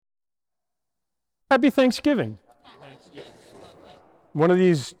Happy Thanksgiving. One of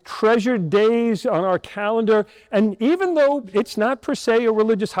these treasured days on our calendar, and even though it's not per se a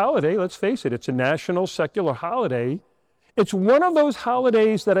religious holiday, let's face it, it's a national secular holiday, it's one of those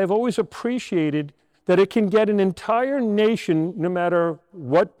holidays that I've always appreciated, that it can get an entire nation, no matter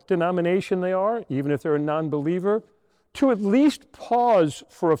what denomination they are, even if they're a non-believer, to at least pause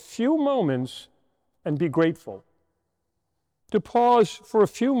for a few moments and be grateful. To pause for a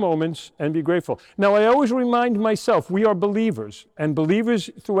few moments and be grateful. Now, I always remind myself, we are believers, and believers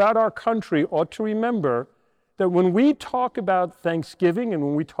throughout our country ought to remember that when we talk about Thanksgiving and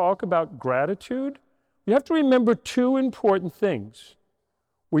when we talk about gratitude, we have to remember two important things.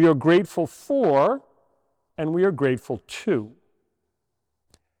 We are grateful for, and we are grateful to.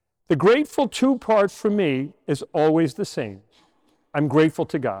 The grateful to part for me is always the same. I'm grateful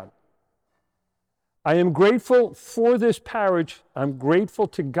to God. I am grateful for this parish. I'm grateful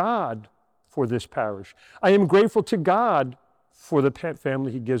to God for this parish. I am grateful to God for the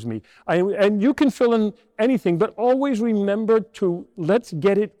family He gives me. And you can fill in anything, but always remember to let's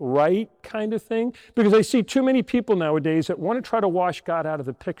get it right kind of thing, because I see too many people nowadays that want to try to wash God out of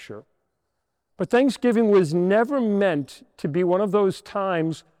the picture. But Thanksgiving was never meant to be one of those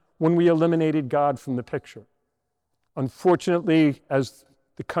times when we eliminated God from the picture. Unfortunately, as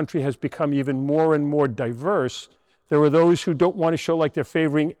the country has become even more and more diverse, there are those who don't want to show like they're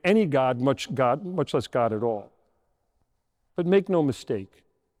favoring any God, much less God at all. But make no mistake,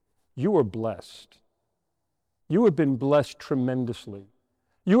 you are blessed. You have been blessed tremendously.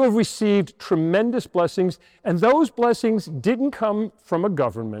 You have received tremendous blessings, and those blessings didn't come from a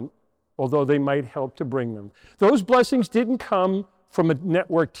government, although they might help to bring them. Those blessings didn't come from a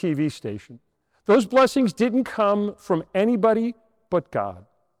network TV station. Those blessings didn't come from anybody but God.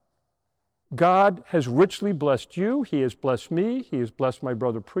 God has richly blessed you. He has blessed me. He has blessed my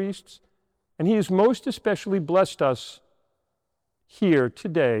brother priests. And He has most especially blessed us here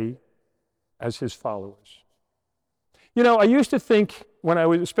today as His followers. You know, I used to think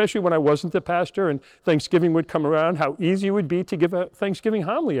especially when I wasn't the pastor and Thanksgiving would come around, how easy it would be to give a Thanksgiving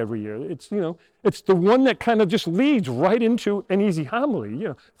homily every year. It's the one that kind of just leads right into an easy homily.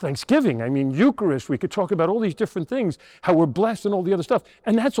 Thanksgiving, Eucharist, we could talk about all these different things, how we're blessed and all the other stuff.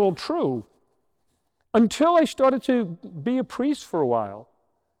 And that's all true. Until I started to be a priest for a while,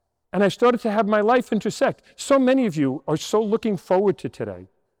 and I started to have my life intersect. So many of you are so looking forward to today.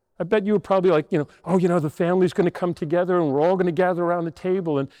 I bet you were probably like, the family's going to come together and we're all going to gather around the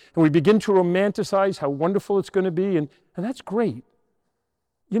table and we begin to romanticize how wonderful it's going to be, and that's great.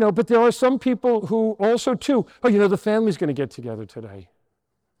 But there are some people who also too, the family's going to get together today.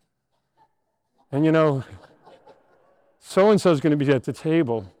 And so-and-so is going to be at the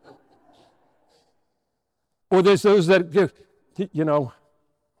table. Or there's those that,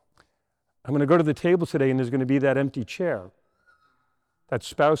 I'm going to go to the table today and there's going to be that empty chair. That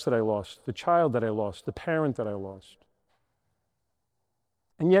spouse that I lost, the child that I lost, the parent that I lost.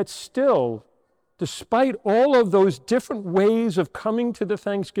 And yet still, despite all of those different ways of coming to the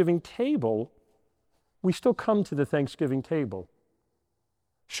Thanksgiving table, we still come to the Thanksgiving table.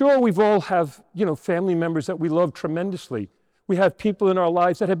 Sure, we've all have, family members that we love tremendously. We have people in our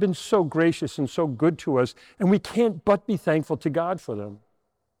lives that have been so gracious and so good to us, and we can't but be thankful to God for them.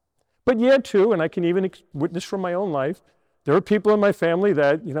 But yet too, and I can even witness from my own life, there are people in my family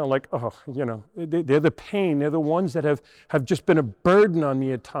that, they're the pain. They're the ones that have just been a burden on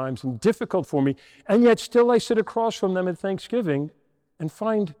me at times and difficult for me. And yet still I sit across from them at Thanksgiving and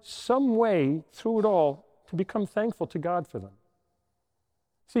find some way through it all to become thankful to God for them.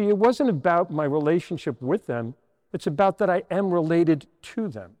 See, it wasn't about my relationship with them. It's about that I am related to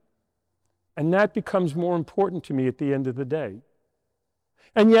them. And that becomes more important to me at the end of the day.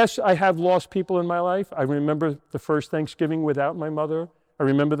 And yes, I have lost people in my life. I remember the first Thanksgiving without my mother. I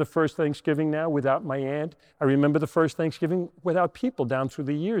remember the first Thanksgiving now without my aunt. I remember the first Thanksgiving without people down through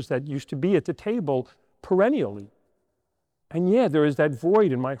the years that used to be at the table perennially. And yeah, there is that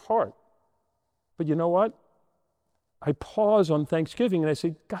void in my heart. But you know what? I pause on Thanksgiving and I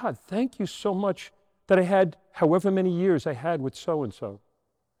say, God, thank you so much that I had however many years I had with so-and-so.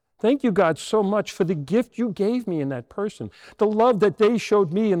 Thank you, God, so much for the gift you gave me in that person, the love that they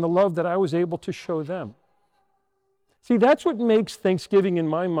showed me and the love that I was able to show them. See, that's what makes Thanksgiving in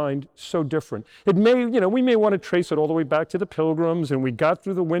my mind so different. It may, we may want to trace it all the way back to the Pilgrims, and we got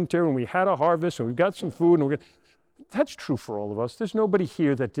through the winter and we had a harvest and we got some food. That's true for all of us. There's nobody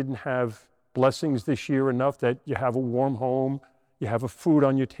here that didn't have blessings this year enough that you have a warm home, you have a food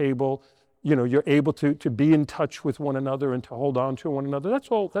on your table, you're able to be in touch with one another and to hold on to one another. That's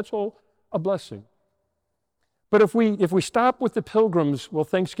all a blessing. But if we stop with the pilgrims, well,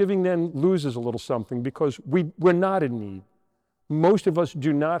 Thanksgiving then loses a little something because we're not in need. Most of us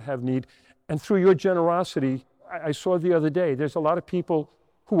do not have need. And through your generosity, I saw the other day, there's a lot of people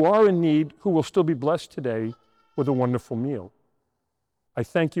who are in need who will still be blessed today with a wonderful meal. I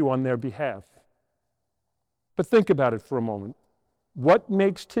thank you on their behalf. But think about it for a moment. What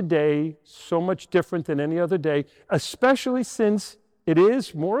makes today so much different than any other day, especially since it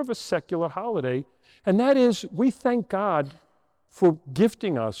is more of a secular holiday, and that is we thank God for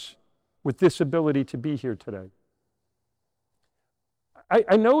gifting us with this ability to be here today.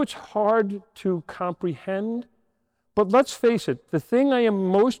 I know it's hard to comprehend, but let's face it, the thing I am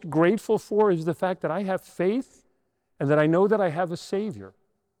most grateful for is the fact that I have faith and that I know that I have a Savior.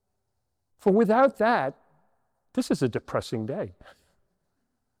 For without that, this is a depressing day.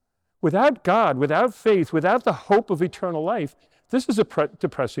 Without God, without faith, without the hope of eternal life, this is a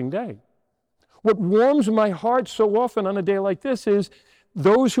depressing day. What warms my heart so often on a day like this is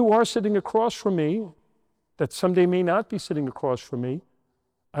those who are sitting across from me, that someday may not be sitting across from me,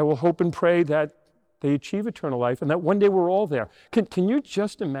 I will hope and pray that they achieve eternal life and that one day we're all there. Can you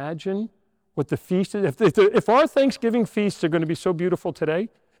just imagine what the feast is? If our Thanksgiving feasts are going to be so beautiful today,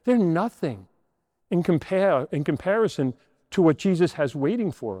 they're nothing in comparison to what Jesus has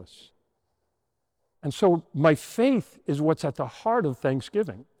waiting for us. And so my faith is what's at the heart of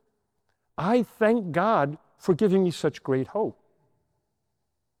Thanksgiving. I thank God for giving me such great hope.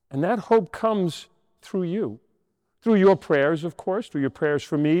 And that hope comes through you. Through your prayers, of course, through your prayers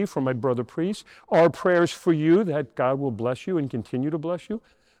for me, for my brother priests, our prayers for you that God will bless you and continue to bless you.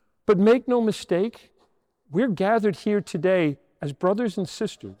 But make no mistake, we're gathered here today as brothers and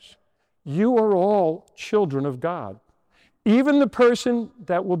sisters. You are all children of God. Even the person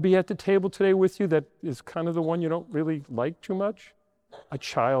that will be at the table today with you that is kind of the one you don't really like too much, a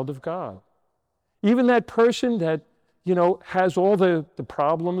child of God. Even that person that, has all the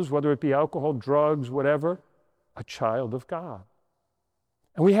problems, whether it be alcohol, drugs, whatever, a child of God.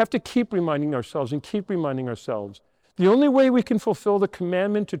 And we have to keep reminding ourselves. The only way we can fulfill the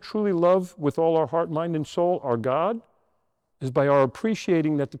commandment to truly love with all our heart, mind, and soul our God is by our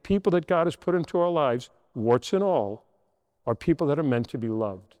appreciating that the people that God has put into our lives, warts and all, are people that are meant to be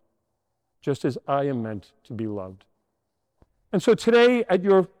loved, just as I am meant to be loved. And so today at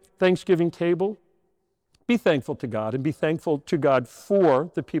your Thanksgiving table, be thankful to God and be thankful to God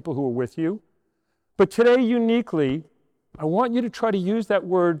for the people who are with you. But today, uniquely, I want you to try to use that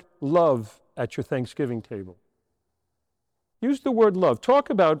word love at your Thanksgiving table. Use the word love. Talk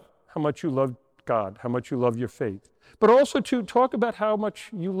about how much you love God, how much you love your faith, but also to talk about how much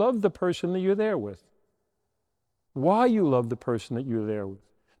you love the person that you're there with. Why you love the person that you're there with.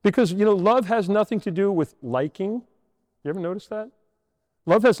 Because, love has nothing to do with liking. You ever notice that?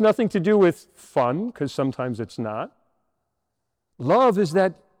 Love has nothing to do with fun, because sometimes it's not. Love is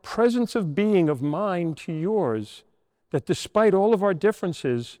that presence of being of mine to yours, that despite all of our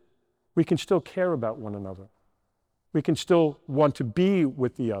differences, we can still care about one another. We can still want to be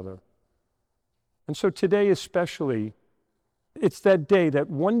with the other. And so today especially, it's that day, that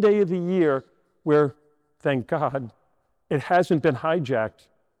one day of the year where, thank God, it hasn't been hijacked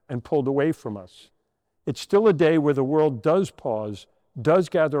and pulled away from us. It's still a day where the world does pause, does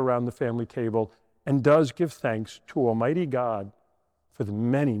gather around the family table, and does give thanks to Almighty God for the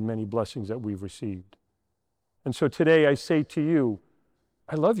many, many blessings that we've received. And so today I say to you,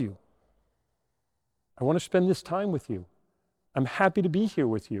 I love you. I want to spend this time with you. I'm happy to be here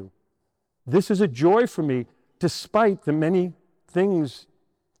with you. This is a joy for me, despite the many things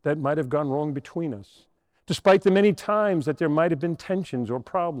that might have gone wrong between us, despite the many times that there might have been tensions or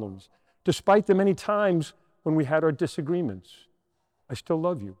problems, despite the many times when we had our disagreements. I still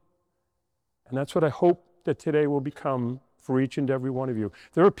love you. And that's what I hope that today will become for each and every one of you.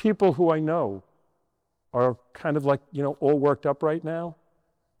 There are people who I know are kind of like, all worked up right now.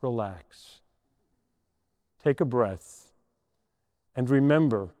 Relax. Take a breath. And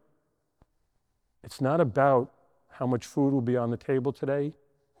remember, it's not about how much food will be on the table today.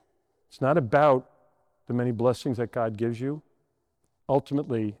 It's not about the many blessings that God gives you.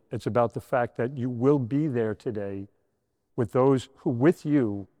 Ultimately, it's about the fact that you will be there today with those who, with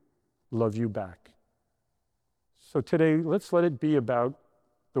you, love you back. So today, let's let it be about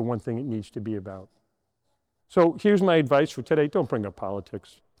the one thing it needs to be about. So here's my advice for today. Don't bring up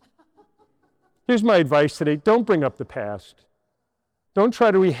politics. Here's my advice today. Don't bring up the past. Don't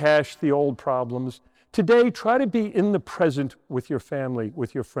try to rehash the old problems. Today, try to be in the present with your family,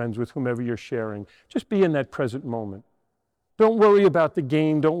 with your friends, with whomever you're sharing. Just be in that present moment. Don't worry about the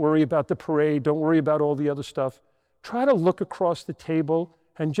game. Don't worry about the parade. Don't worry about all the other stuff. Try to look across the table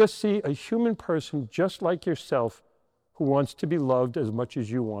and just see a human person just like yourself who wants to be loved as much as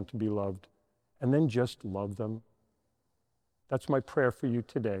you want to be loved, and then just love them. That's my prayer for you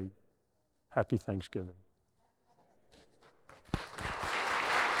today. Happy Thanksgiving.